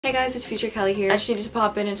Hey guys, it's Future Kelly here. I just needed to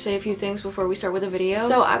pop in and say a few things before we start with the video.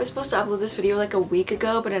 So I was supposed to upload this video like a week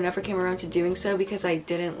ago, but I never came around to doing so because I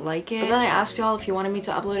didn't like it. But then I asked y'all if you wanted me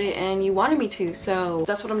to upload it and you wanted me to, so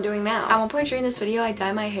that's what I'm doing now. At one point during this video, I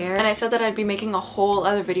dyed my hair and I said that I'd be making a whole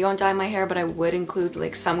other video on dyeing my hair, but I would include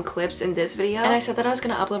like some clips in this video. And I said that I was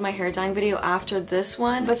gonna upload my hair dyeing video after this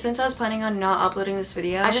one, but since I was planning on not uploading this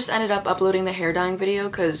video, I just ended up uploading the hair dyeing video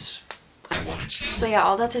because so yeah,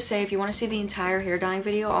 all that to say, if you want to see the entire hair dyeing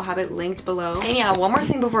video, I'll have it linked below. And yeah, one more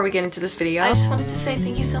thing before we get into this video. I just wanted to say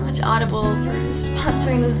thank you so much Audible for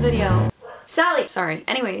sponsoring this video. Sally! Sorry.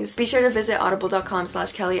 Anyways, be sure to visit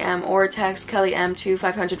audible.com/KellyM or text KellyM to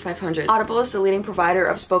 500-500. Audible is the leading provider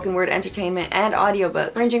of spoken word entertainment and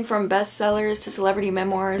audiobooks, ranging from bestsellers to celebrity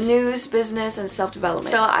memoirs, news, business, and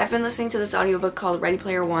self-development. So I've been listening to this audiobook called Ready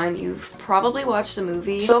Player One. You've probably watched the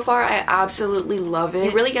movie. So far, I absolutely love it.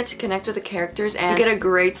 You really get to connect with the characters and you get a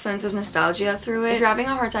great sense of nostalgia through it. If you're having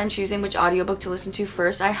a hard time choosing which audiobook to listen to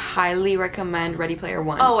first, I highly recommend Ready Player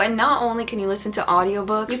One. Oh, and not only can you listen to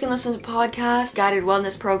audiobooks, you can listen to podcasts, guided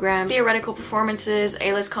wellness programs, theoretical performances,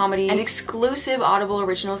 A-list comedy, and exclusive Audible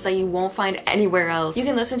originals that you won't find anywhere else. You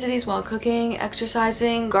can listen to these while cooking,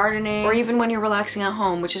 exercising, gardening, or even when you're relaxing at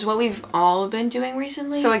home, which is what we've all been doing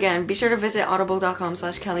recently. So again, be sure to visit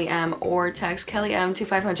audible.com/KellyM or text KellyM to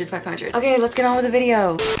 500-500. Okay, let's get on with the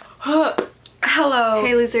video. Hello.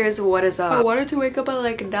 Hey losers, what is up? I wanted to wake up at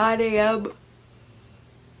like 9 a.m.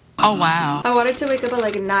 Oh wow. I wanted to wake up at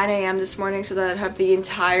like 9 a.m. this morning so that I'd have the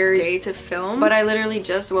entire day to film, but I literally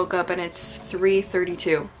just woke up and it's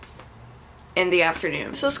 3:32 in the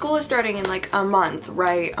afternoon. So school is starting in like a month,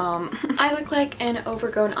 right? I look like an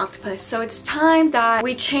overgrown octopus, so it's time that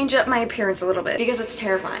we change up my appearance a little bit because it's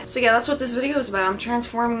terrifying. So yeah, that's what this video is about. I'm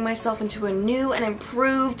transforming myself into a new and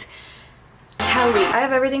improved Kelly. I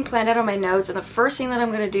have everything planned out on my notes, and the first thing that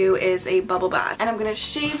I'm gonna do is a bubble bath, and I'm gonna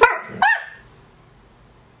shave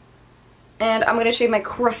and I'm gonna shave my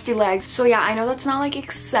crusty legs. So yeah, I know that's not like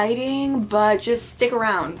exciting, but just stick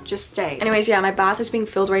around, just stay. Anyways, yeah, my bath is being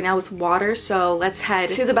filled right now with water, so let's head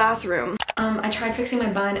to the bathroom. I tried fixing my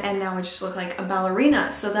bun and now I just look like a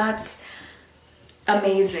ballerina, so that's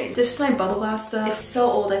amazing. This is my bubble bath stuff. It's so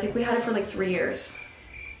old, I think we had it for like 3 years.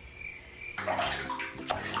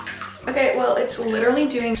 Okay, well, it's literally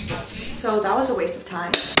doing nothing, so that was a waste of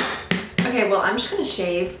time. Okay, well, I'm just gonna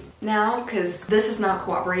shave now because this is not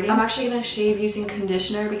cooperating. I'm actually gonna shave using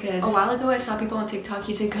conditioner because a while ago I saw people on TikTok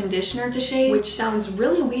using conditioner to shave, which sounds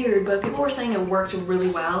really weird, but people were saying it worked really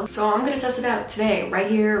well. So I'm gonna test it out today, right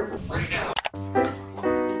here, right now.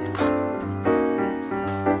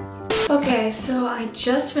 Okay, so I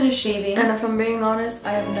just finished shaving, and if I'm being honest,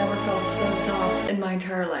 I have never felt so soft in my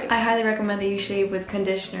entire life. I highly recommend that you shave with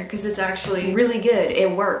conditioner because it's actually really good.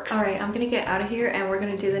 It works. Alright, I'm gonna get out of here and we're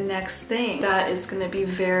gonna do the next thing. That is gonna be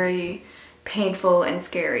very painful and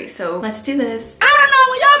scary. So let's do this. I don't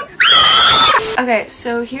know. Okay,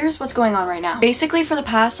 so here's what's going on right now. Basically, for the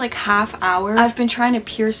past like half hour, I've been trying to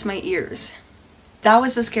pierce my ears. That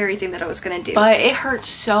was the scary thing that I was gonna do. But it hurt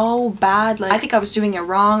so bad, like I think I was doing it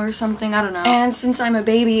wrong or something, I don't know. And since I'm a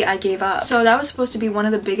baby, I gave up. So that was supposed to be one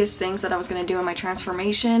of the biggest things that I was gonna do in my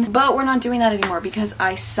transformation, but we're not doing that anymore because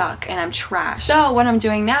I suck and I'm trash. So what I'm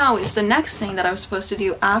doing now is the next thing that I was supposed to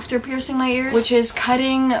do after piercing my ears, which is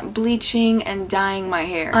cutting, bleaching, and dyeing my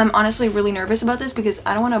hair. I'm honestly really nervous about this because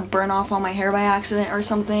I don't wanna burn off all my hair by accident or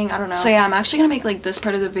something, I don't know. So yeah, I'm actually gonna make like this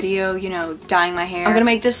part of the video, you know, dyeing my hair. I'm gonna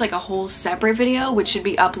make this like a whole separate video, which should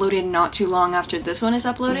be uploaded not too long after this one is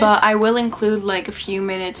uploaded, but I will include like a few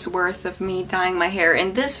minutes worth of me dyeing my hair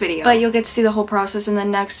in this video, but you'll get to see the whole process in the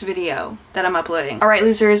next video that I'm uploading. Alright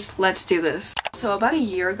losers, let's do this. So about a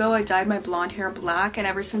year ago I dyed my blonde hair black, and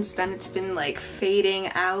ever since then it's been like fading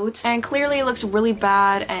out, and clearly it looks really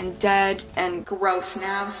bad and dead and gross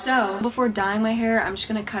now. So before dyeing my hair, I'm just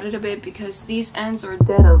gonna cut it a bit because these ends are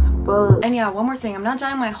dead as fuck. And yeah, one more thing, I'm not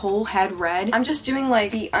dyeing my whole head red. I'm just doing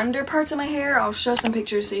like the under parts of my hair. I'll show some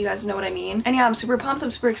pictures so you guys know what I mean. And yeah, I'm super pumped, I'm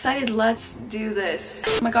super excited. Let's do this.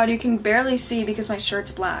 Oh my god, you can barely see because my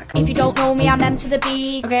shirt's black. If you don't know me, I'm M to the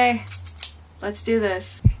B. Okay, let's do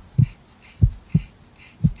this.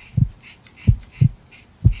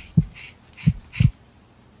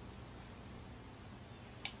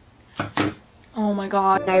 Oh my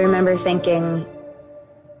god. I remember thinking,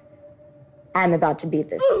 I'm about to beat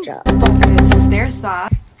this bitch up. Focus. There's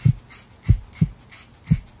that.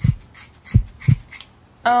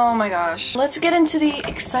 Oh my gosh. Let's get into the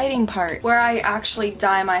exciting part where I actually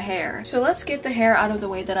dye my hair. So let's get the hair out of the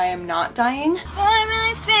way that I am not dyeing. I'm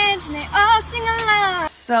really fans and they all sing along.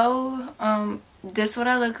 So, this is what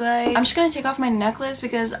I look like. I'm just gonna take off my necklace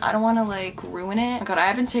because I don't want to like ruin it. Oh my god, I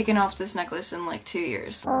haven't taken off this necklace in like 2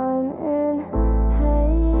 years.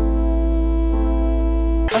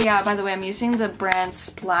 Oh yeah, by the way, I'm using the brand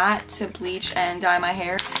Splat to bleach and dye my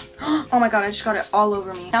hair. Oh my god, I just got it all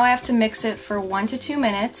over me. Now I have to mix it for 1 to 2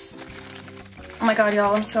 minutes. Oh my god,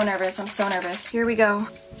 y'all, I'm so nervous. I'm so nervous. Here we go.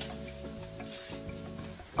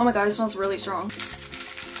 Oh my god, it smells really strong.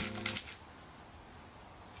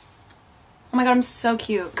 Oh my god, I'm so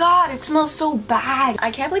cute. God, it smells so bad.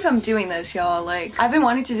 I can't believe I'm doing this, y'all. Like, I've been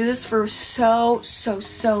wanting to do this for so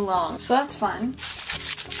long. So that's fun.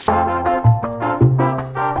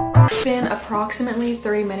 It's been approximately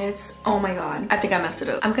 30 minutes. Oh my god, I think I messed it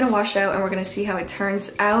up. I'm gonna wash it out and we're gonna see how it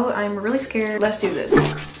turns out. I'm really scared. Let's do this.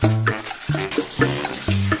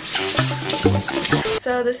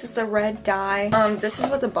 So this is the red dye. This is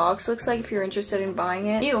what the box looks like if you're interested in buying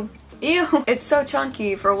it. Ew. Ew. It's so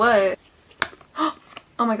chunky. For what?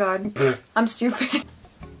 Oh my god. I'm stupid.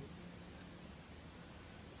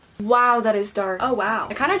 Wow, that is dark. Oh wow.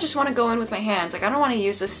 I kind of just want to go in with my hands. Like, I don't want to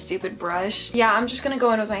use this stupid brush. Yeah, I'm just gonna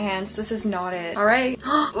go in with my hands. This is not it. Alright?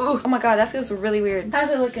 Oh my god, that feels really weird.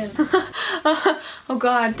 How's it looking? Oh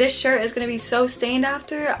god, this shirt is gonna be so stained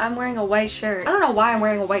after. I'm wearing a white shirt. I don't know why I'm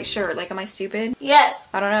wearing a white shirt. Like, am I stupid? Yes.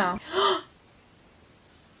 I don't know.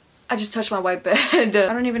 I just touched my white bed.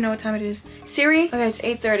 I don't even know what time it is. Siri? Okay, it's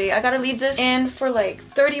 8:30. I gotta leave this in for like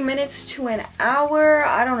 30 minutes to an hour.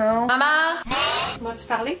 I don't know. Mama? Vas-tu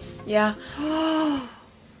parler? Yeah.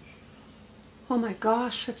 Oh my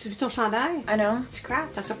gosh, as-tu vu ton chandail? I know. It's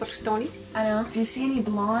crap, t'as ça pas sur ton lit? I know. Do you see any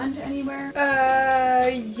blonde anywhere?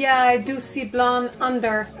 Yeah, I do see blonde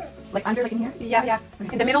under. Like under, like in here? Yeah, yeah.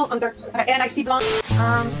 In the middle, under. Okay. And I see blonde.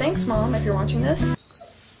 Thanks, Mom, if you're watching this.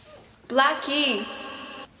 Blackie!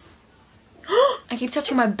 I keep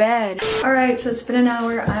touching my bed. Alright, so it's been an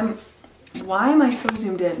hour. Why am I so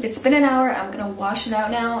zoomed in? It's been an hour. I'm gonna wash it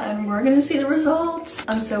out now and we're gonna see the results.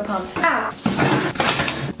 I'm so pumped. Ah!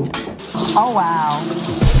 Oh wow.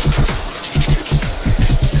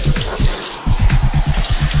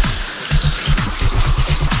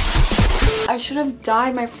 I should have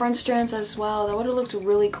dyed my front strands as well. That would have looked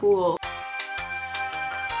really cool.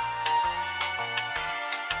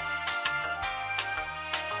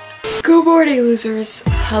 Good morning, losers.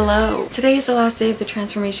 Hello. Today is the last day of the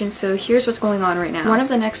transformation, so here's what's going on right now. One of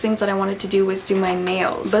the next things that I wanted to do was do my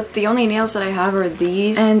nails, but the only nails that I have are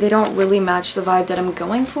these, and they don't really match the vibe that I'm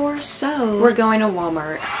going for, so we're going to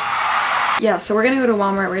Walmart. Yeah, so we're gonna go to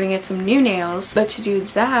Walmart, we're gonna get some new nails, but to do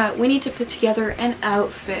that, we need to put together an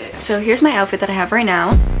outfit. So here's my outfit that I have right now.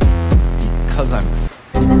 Cause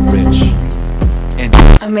I'm rich. And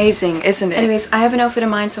amazing, isn't it? Anyways, I have an outfit in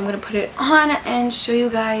mind, so I'm gonna put it on and show you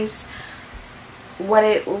guys what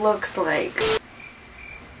it looks like.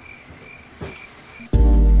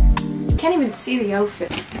 Can't even see the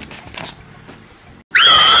outfit.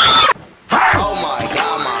 Oh my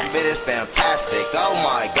god, my fit is fantastic. Oh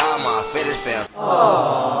my god, my fit is fantastic.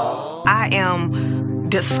 I am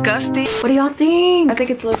disgusted. What do y'all think? I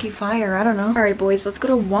think it's low-key fire. I don't know. Alright, boys, let's go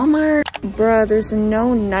to Walmart. Bruh, there's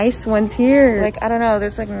no nice ones here. Like, I don't know.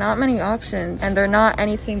 There's like not many options. And they're not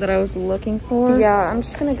anything that I was looking for. Yeah, I'm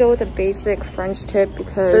just gonna go with a basic French tip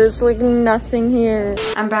because there's like nothing here.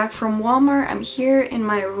 I'm back from Walmart. I'm here in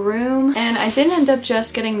my room. And I didn't end up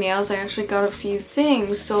just getting nails. I actually got a few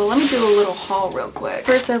things. So let me do a little haul real quick.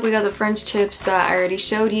 First up, we got the French tips that I already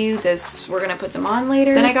showed you. This, we're gonna put them on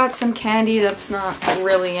later. Then I got some candy that's not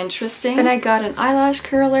really interesting. Then I got an eyelash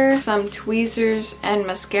curler, some tweezers, and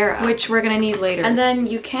mascara, which we're gonna need later. And then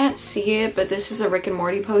you can't see it, but this is a Rick and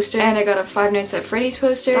Morty poster, and I got a Five Nights at Freddy's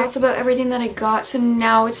poster. That's about everything that I got, so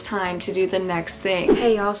now it's time to do the next thing.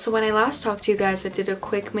 Hey y'all, so when I last talked to you guys, I did a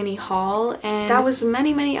quick mini haul, and that was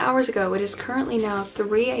many hours ago. It is currently now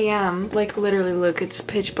 3 a.m. Like, literally, look, it's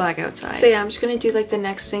pitch black outside. So yeah, I'm just gonna do like the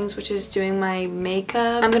next things, which is doing my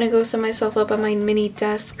makeup. I'm gonna go set myself up on my mini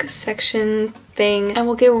desk section thing, and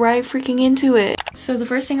we'll get right freaking into it. So the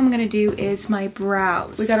first thing I'm gonna do is my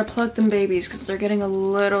brows. We gotta plug them babies because they're getting a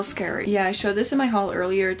little scary. Yeah, I showed this in my haul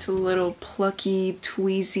earlier. It's a little plucky,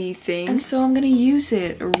 tweezy thing, and so I'm gonna use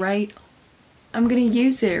it right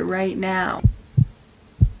now.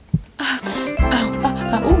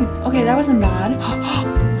 Ooh, okay, that wasn't bad.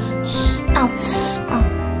 Ow.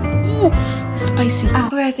 Ooh, spicy. Ow.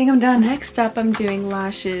 Okay, I think I'm done. Next up, I'm doing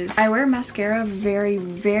lashes. I wear mascara very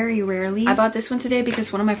rarely. I bought this one today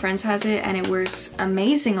because one of my friends has it and it works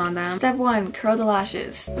amazing on them. Step 1, curl the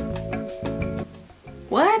lashes.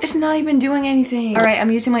 What? It's not even doing anything. Alright,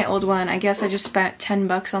 I'm using my old one. I guess I just spent 10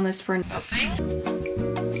 bucks on this for nothing.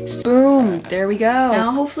 Boom, there we go.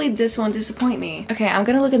 Now hopefully this won't disappoint me. Okay, I'm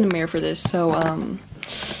gonna look in the mirror for this, so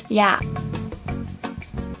yeah.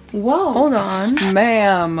 Whoa, hold on,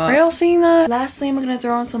 ma'am. Are y'all seeing that? Lastly, I'm gonna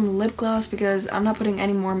throw on some lip gloss because I'm not putting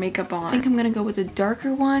any more makeup on. I think I'm gonna go with a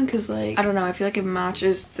darker one because, like, I don't know, I feel like it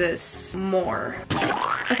matches this more.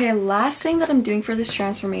 Okay, last thing that I'm doing for this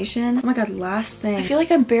transformation. Oh my god, last thing. I feel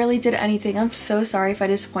like I barely did anything. I'm so sorry if I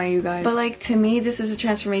disappointed you guys. But like, to me, this is a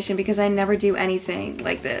transformation because I never do anything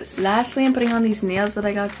like this. Lastly, I'm putting on these nails that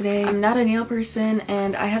I got today. I'm not a nail person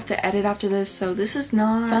and I have to edit after this, so this is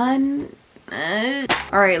not fun.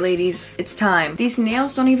 Alright ladies, it's time. These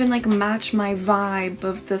nails don't even like match my vibe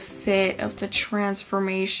of the fit of the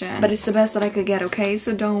transformation. But it's the best that I could get, okay?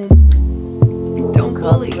 So don't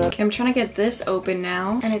bully. Okay, I'm trying to get this open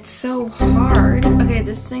now. And it's so hard. Okay,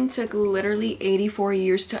 this thing took literally 84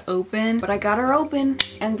 years to open. But I got her open.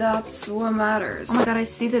 And that's what matters. Oh my god, I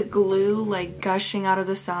see the glue like gushing out of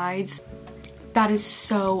the sides. That is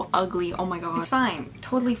so ugly. Oh my god. It's fine.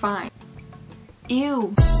 Totally fine.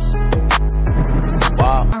 Ew.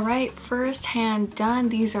 Wow. Alright, first hand done.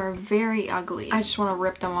 These are very ugly. I just want to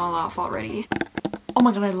rip them all off already. Oh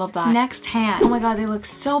my god, I love that. Next hand. Oh my god, they look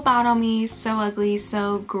so bad on me. So ugly,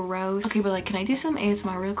 so gross. Okay, but like, can I do some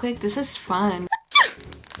ASMR real quick? This is fun.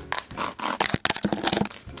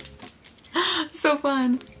 So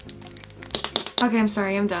fun. Okay, I'm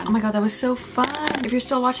sorry, I'm done. Oh my god, that was so fun. If you're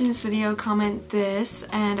still watching this video, comment this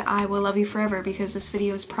and I will love you forever because this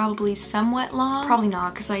video is probably somewhat long. Probably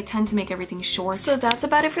not because I tend to make everything short. So that's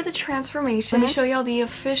about it for the transformation. Let me show y'all the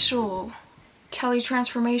official Kelly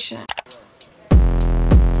transformation.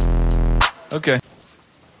 Okay.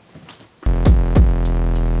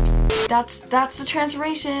 That's the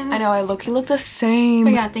transformation. I know, I look the same.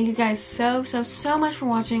 But yeah, thank you guys so much for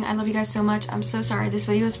watching. I love you guys so much. I'm so sorry this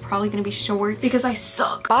video is probably gonna be short because I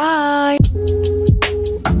suck. Bye.